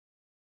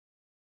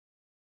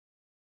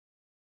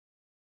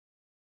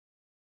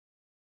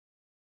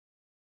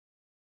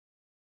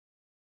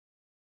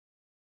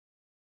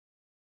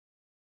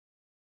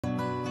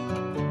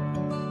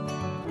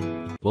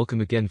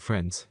Welcome again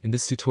friends, in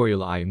this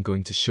tutorial I am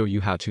going to show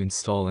you how to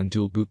install and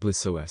dual boot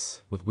Bliss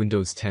OS with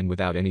Windows 10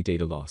 without any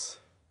data loss.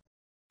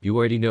 You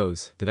already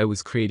knows that I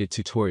was created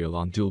tutorial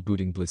on dual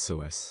booting Bliss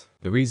OS.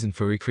 The reason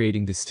for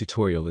recreating this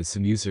tutorial is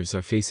some users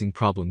are facing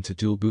problem to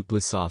dual boot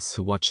Bliss OS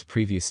who watched the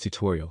previous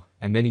tutorial,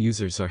 and many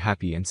users are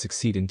happy and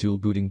succeed in dual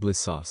booting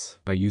Bliss OS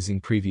by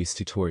using previous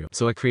tutorial.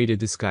 So I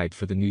created this guide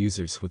for the new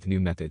users with new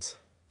methods.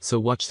 So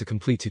watch the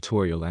complete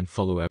tutorial and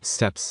follow up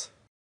steps.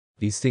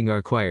 These things are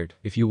required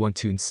if you want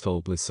to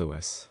install Bliss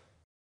OS.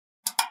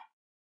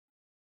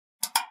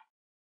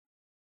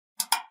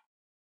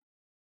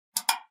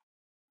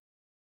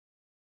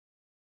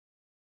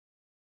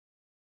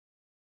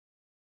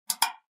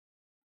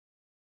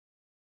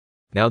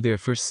 Now their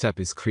first step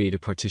is create a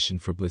partition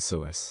for Bliss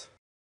OS.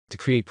 To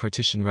create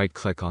partition, right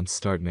click on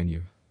Start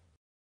menu.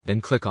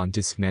 Then click on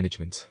Disk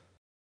Management.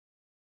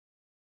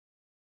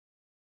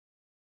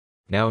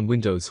 Now in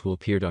Windows will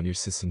appear on your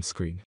system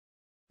screen.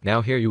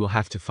 Now here you will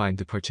have to find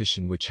the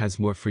partition which has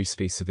more free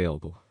space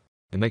available.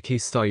 In my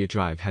case your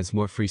drive has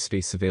more free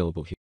space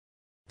available here.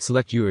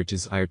 Select your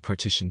desired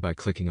partition by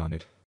clicking on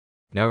it.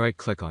 Now right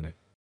click on it.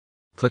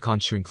 Click on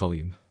Shrink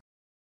Volume.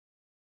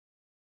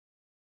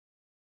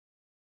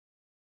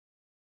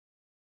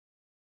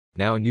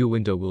 Now a new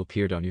window will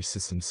appear on your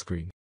system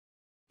screen.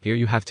 Here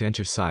you have to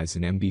enter size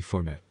in MB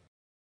format.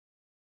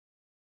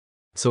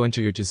 So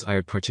enter your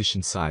desired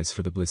partition size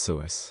for the Bliss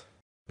OS.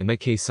 In my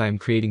case I am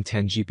creating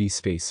 10 GB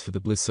space for the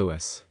Bliss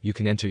OS, you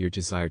can enter your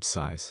desired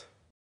size.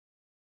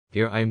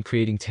 Here I am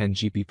creating 10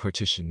 GB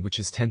partition which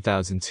is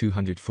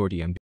 10,240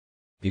 MB.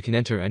 You can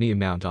enter any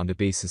amount on the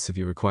basis of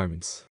your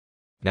requirements.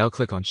 Now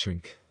click on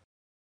Shrink.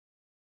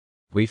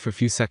 Wait for a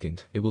few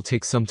seconds, it will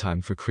take some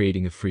time for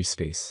creating a free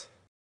space.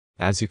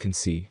 As you can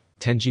see,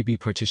 10 GB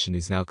partition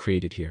is now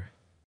created here.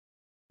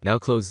 Now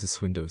close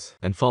this windows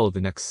and follow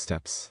the next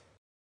steps.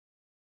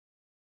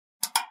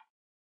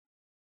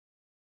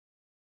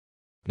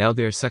 Now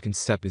their second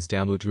step is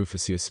download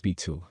Rufus USB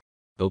tool.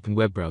 Open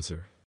web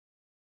browser.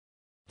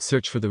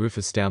 Search for the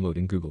Rufus download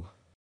in Google.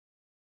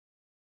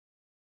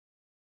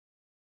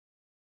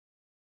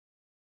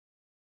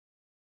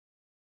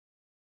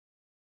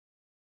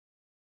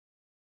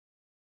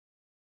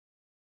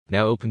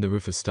 Now open the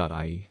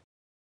rufus.ie.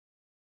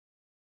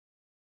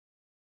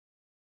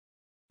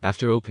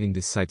 After opening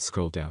this site,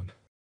 scroll down.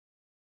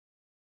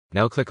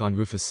 Now click on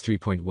Rufus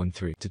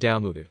 3.13 to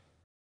download it.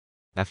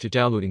 After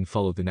downloading,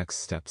 follow the next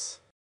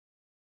steps.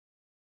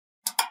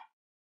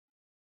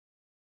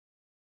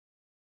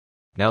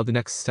 Now the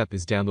next step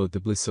is download the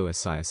Bliss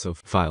OS ISO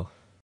file.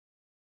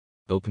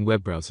 Open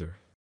web browser.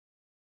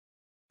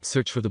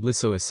 Search for the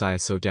Bliss OS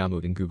ISO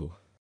download in Google.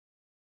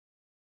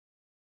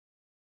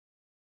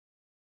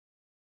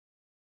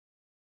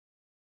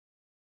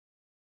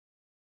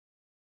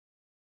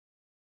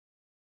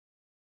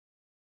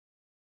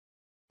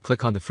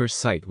 Click on the first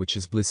site which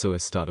is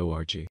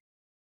blissos.org.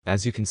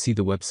 As you can see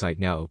the website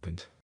now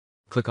opened.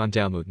 Click on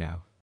download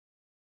now.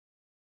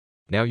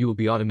 Now you will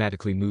be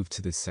automatically moved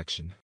to this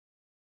section.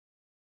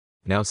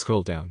 Now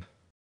scroll down.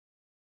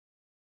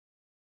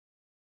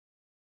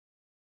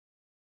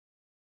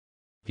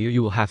 Here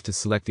you will have to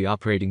select the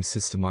operating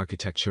system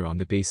architecture on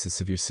the basis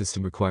of your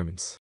system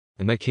requirements.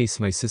 In my case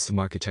my system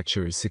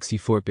architecture is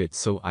 64-bit,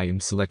 so I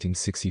am selecting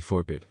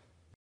 64-bit.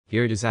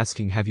 Here it is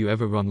asking have you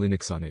ever run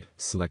Linux on it,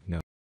 select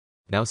no.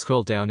 Now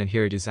scroll down and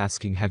here it is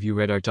asking have you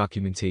read our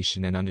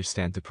documentation and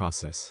understand the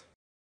process.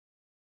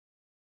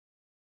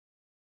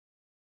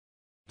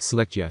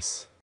 Select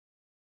yes.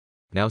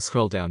 Now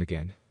scroll down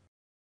again.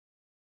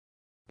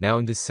 Now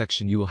in this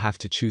section you will have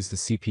to choose the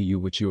CPU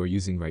which you are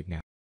using right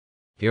now.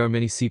 Here are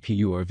many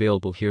CPU are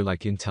available here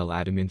like Intel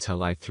Atom, Intel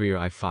i3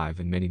 or i5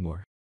 and many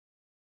more.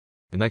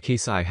 In my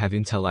case I have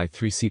Intel i3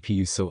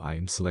 CPU, so I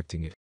am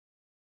selecting it.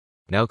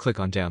 Now click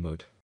on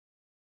download.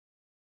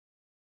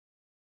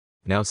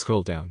 Now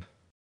scroll down.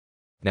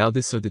 Now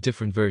these are the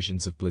different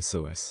versions of Bliss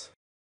OS.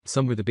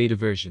 Some are the beta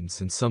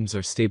versions and some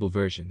are stable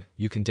version,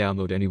 you can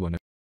download any one.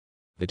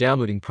 The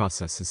downloading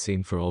process is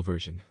same for all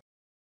version.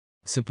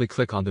 Simply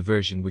click on the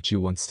version which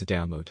you wants to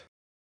download.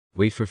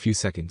 Wait for a few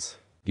seconds.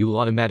 You will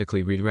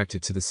automatically redirect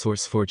it to the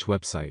SourceForge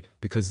website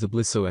because the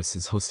Bliss OS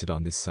is hosted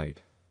on this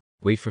site.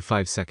 Wait for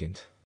 5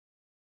 seconds.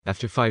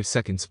 After 5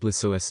 seconds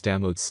Bliss OS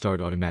downloads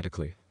start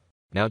automatically.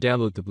 Now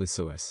download the Bliss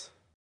OS.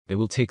 It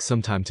will take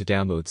some time to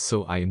download,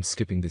 so I am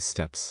skipping these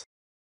steps.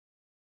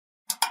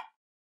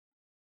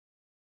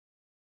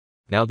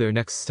 Now their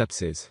next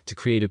steps is to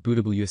create a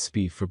bootable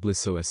USB for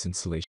Bliss OS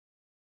installation.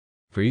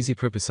 For easy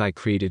purpose I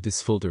created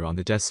this folder on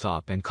the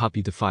desktop and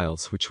copied the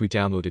files which we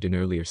downloaded in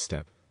earlier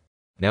step.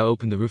 Now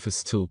open the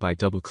Rufus tool by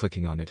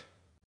double-clicking on it.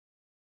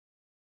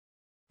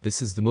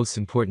 This is the most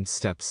important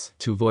steps.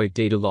 To avoid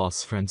data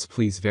loss, friends,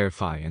 please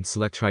verify and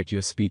select right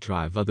USB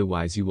drive,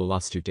 otherwise you will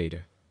lost your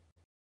data.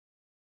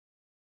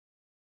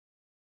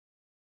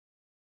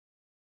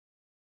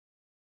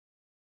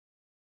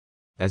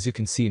 As you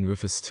can see in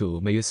Rufus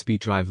tool, my USB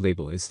drive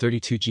label is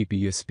 32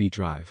 GB USB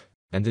drive,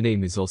 and the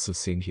name is also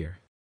same here.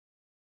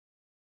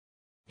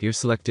 Here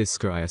select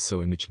disk or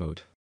ISO image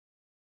mode.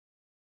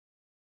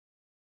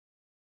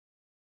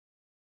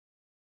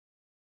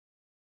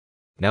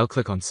 Now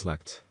click on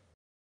Select.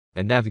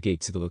 And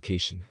navigate to the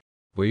location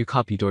where you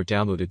copied or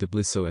downloaded the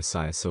Bliss OS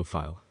ISO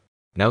file.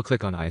 Now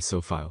click on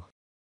ISO file.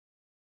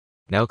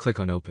 Now click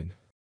on Open.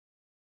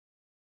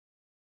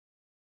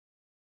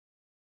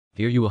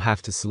 Here you will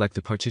have to select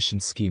the partition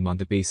scheme on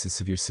the basis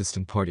of your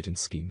system partition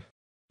scheme.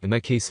 In my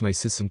case, my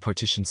system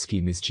partition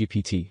scheme is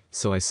GPT,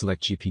 so I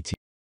select GPT.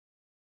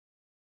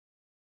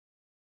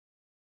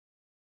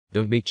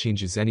 Don't make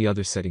changes, any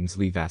other settings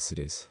leave as it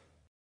is.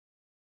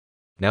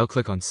 Now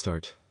click on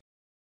Start.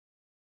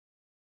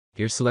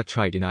 Here select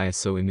Write in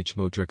ISO image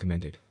mode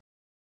recommended.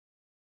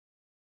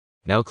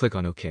 Now click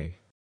on OK.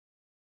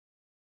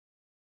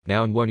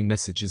 Now a warning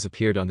message has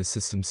appeared on the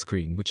system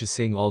screen which is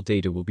saying all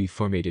data will be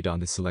formatted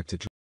on the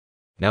selected.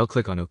 Now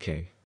click on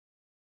OK.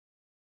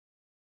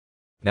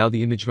 Now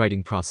the image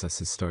writing process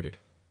has started.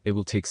 It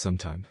will take some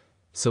time.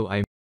 So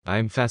I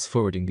am fast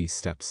forwarding these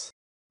steps.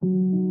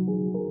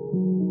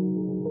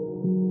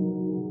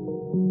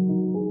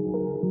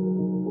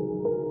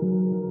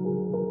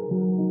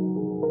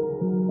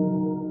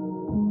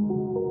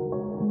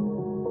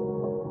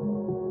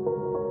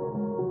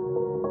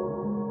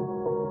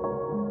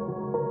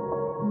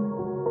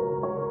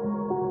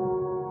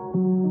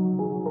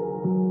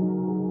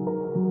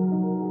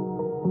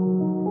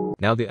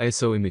 Now the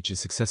ISO image is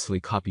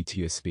successfully copied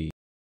to USB.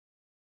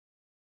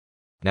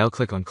 Now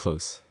click on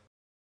Close.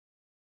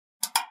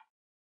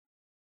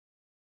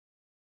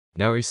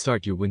 Now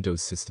restart your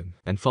Windows system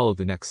and follow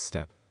the next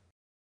step.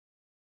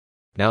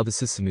 Now the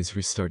system is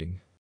restarting.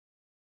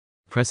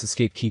 Press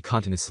Escape key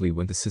continuously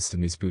when the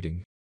system is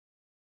booting.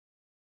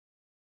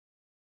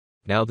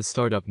 Now the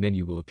startup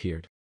menu will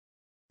appear.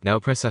 Now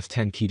press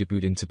F10 key to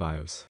boot into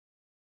BIOS.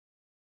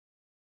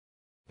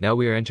 Now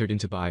we are entered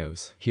into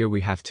BIOS. Here we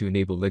have to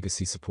enable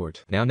legacy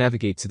support. Now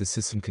navigate to the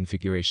System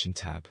Configuration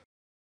tab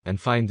and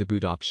find the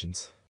boot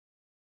options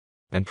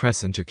and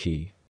press Enter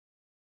key.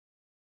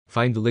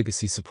 Find the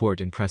legacy support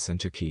and press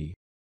Enter key.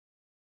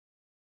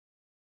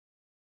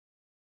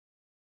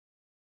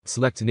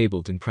 Select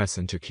Enabled and press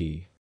Enter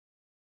key.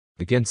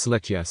 Again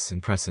select Yes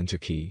and press Enter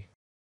key.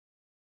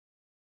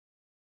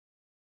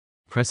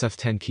 Press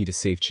F10 key to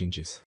save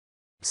changes.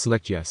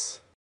 Select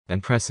Yes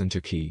and press Enter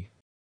key.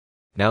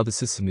 Now the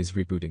system is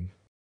rebooting.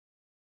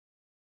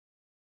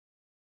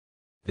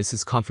 This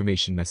is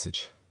confirmation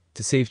message.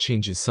 To save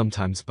changes,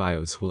 sometimes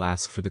BIOS will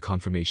ask for the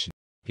confirmation.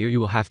 Here you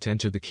will have to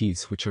enter the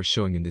keys which are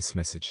showing in this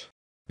message.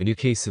 In your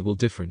case it will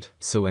different,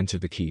 so enter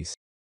the keys.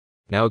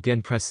 Now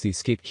again press the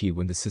escape key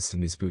when the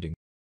system is booting.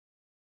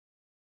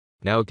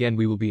 Now again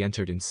we will be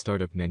entered in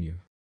startup menu.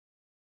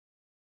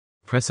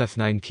 Press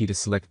F9 key to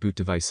select boot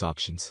device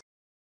options.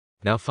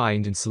 Now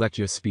find and select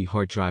USB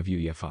hard drive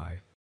UEFI.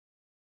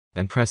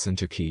 And press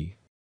Enter key.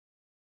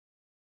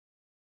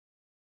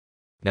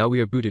 Now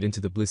we are booted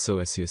into the Bliss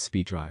OS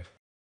USB drive.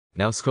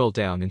 Now scroll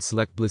down and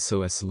select Bliss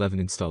OS 11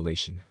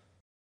 installation.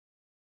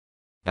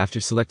 After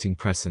selecting,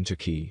 press Enter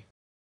key.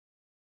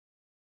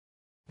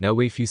 Now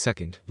wait few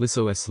seconds, Bliss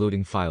OS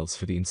loading files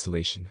for the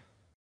installation.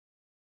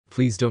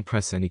 Please don't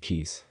press any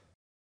keys.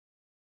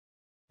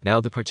 Now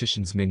the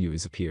partitions menu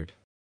is appeared.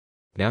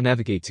 Now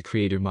navigate to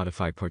Create or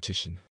Modify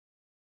Partition.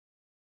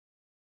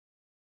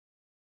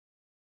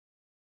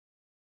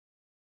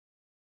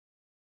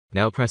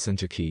 Now press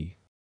Enter key.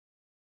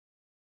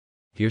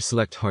 Here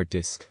select hard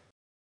disk.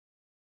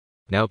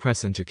 Now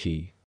press Enter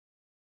key.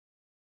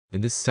 In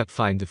this step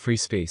find the free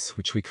space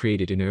which we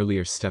created in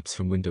earlier steps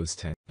from Windows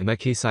 10. In my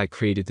case I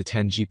created the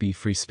 10 GB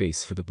free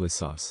space for the Bliss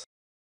OS.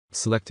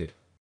 Select it.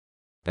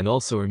 And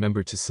also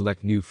remember to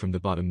select New from the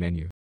bottom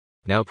menu.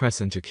 Now press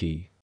Enter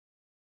key.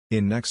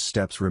 In next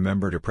steps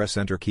remember to press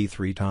Enter key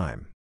 3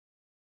 times.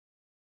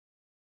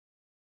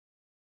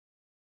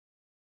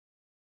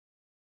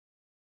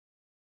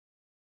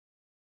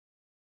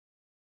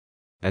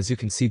 As you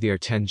can see, there are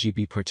 10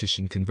 GB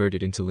partition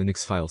converted into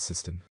Linux file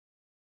system.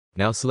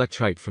 Now select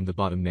Write from the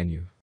bottom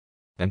menu.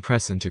 And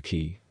press Enter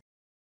key.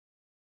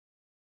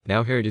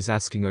 Now here it is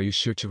asking, are you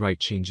sure to write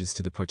changes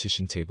to the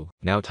partition table?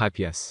 Now type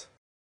Yes.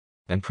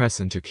 And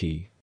press Enter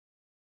key.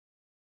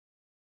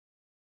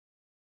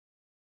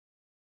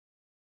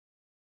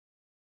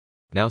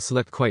 Now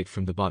select Quite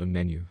from the bottom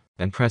menu.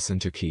 And press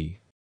Enter key.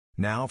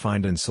 Now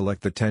find and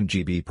select the 10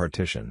 GB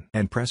partition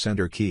and press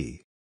Enter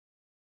key.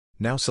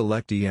 Now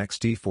select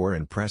ext4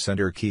 and press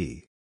Enter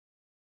key.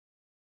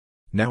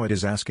 Now it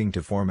is asking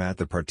to format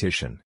the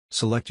partition.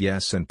 Select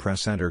Yes and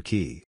press Enter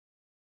key.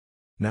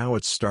 Now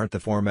it's start the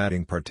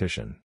formatting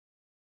partition.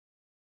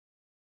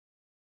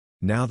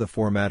 Now the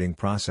formatting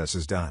process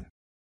is done.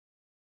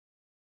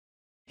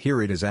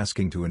 Here it is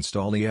asking to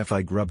install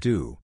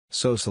𝗬𝗵𝗲𝗄𝗏,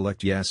 so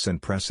select Yes and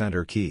press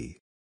Enter key.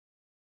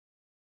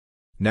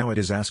 Now it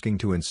is asking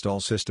to install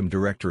system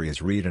directory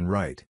as read and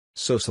write,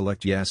 so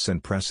select Yes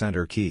and press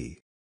Enter key.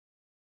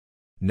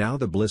 Now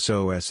the Bliss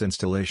OS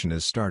installation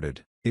is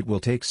started. It will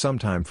take some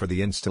time for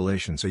the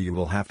installation, so you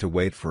will have to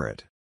wait for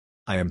it.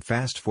 I am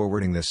fast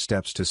forwarding the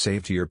steps to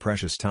save to your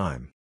precious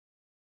time.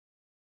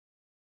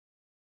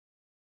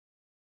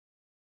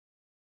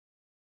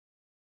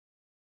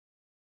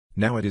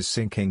 Now it is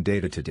syncing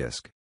data to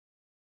disk.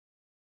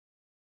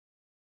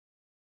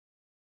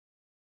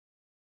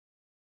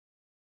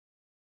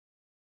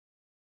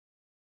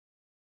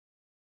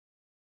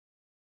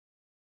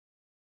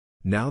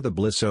 Now the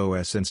Bliss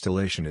OS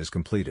installation is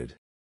completed.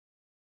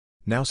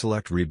 Now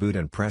select Reboot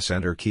and press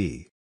Enter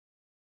key.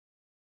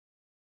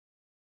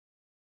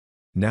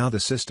 Now the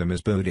system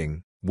is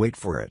booting, wait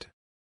for it.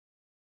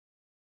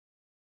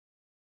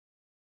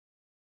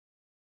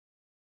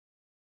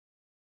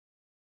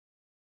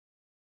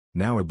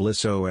 Now a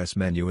Bliss OS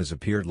menu has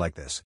appeared like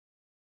this.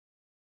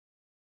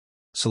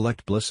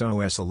 Select Bliss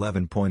OS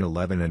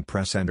 11.11 and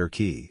press Enter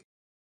key.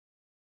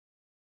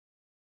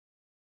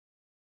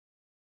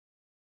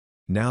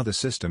 Now the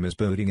system is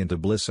booting into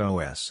Bliss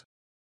OS.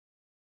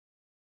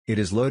 It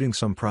is loading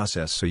some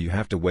process, so you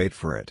have to wait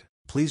for it.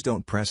 Please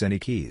don't press any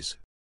keys.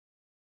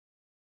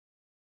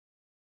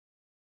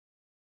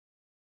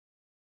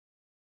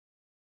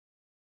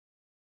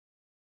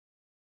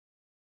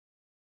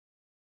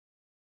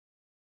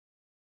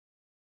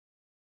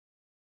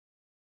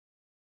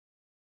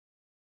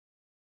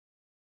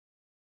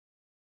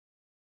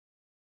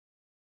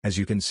 As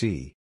you can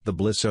see, the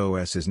Bliss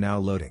OS is now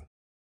loading.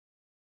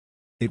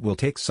 It will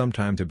take some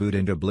time to boot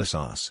into Bliss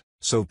OS,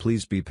 so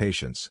please be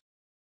patient.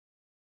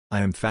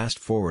 I am fast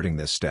forwarding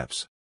these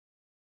steps.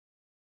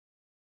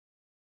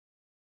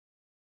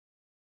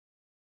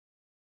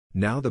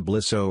 Now the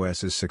Bliss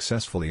OS is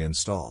successfully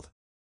installed.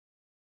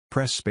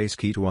 Press space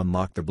key to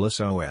unlock the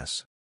Bliss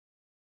OS.